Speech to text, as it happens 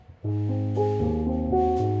Want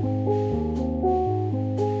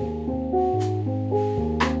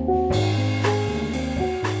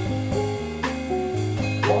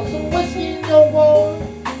some whiskey in your water,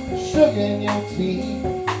 sugar in your tea.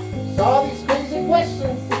 It's all these crazy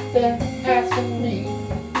questions that they're asking me.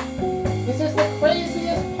 This is the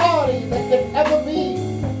craziest party that could ever be.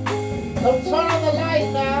 Don't turn on the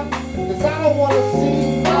light now, cause I don't wanna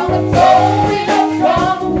see. Mama told me not to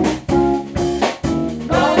come.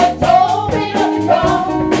 Mama told me not to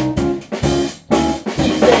come. She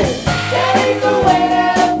said, that ain't the way to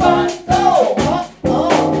have fun. Go,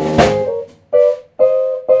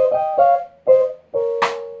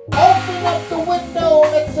 Open up the window,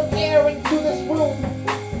 let some air into this room.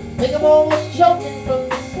 Think I'm almost choking from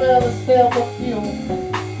the smell of stale perfume.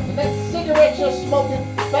 And that cigarette you're smoking,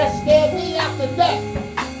 that scared me out to death.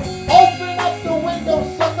 Open up the window,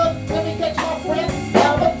 sucker, let me catch my breath.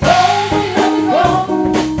 Mama told me not to come.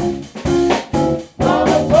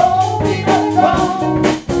 Mama told me not to come.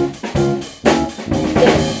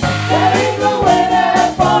 That ain't the way to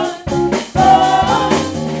have fun. So,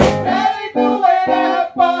 that ain't the way to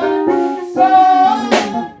have fun. So,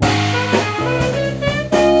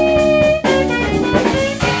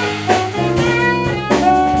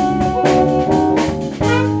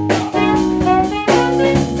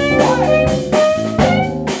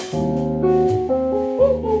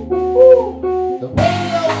 the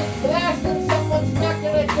radio is blasting, someone's knocking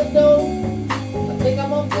at the door. I think I'm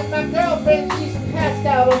gonna get my girlfriend, she's passed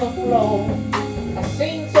out on the floor.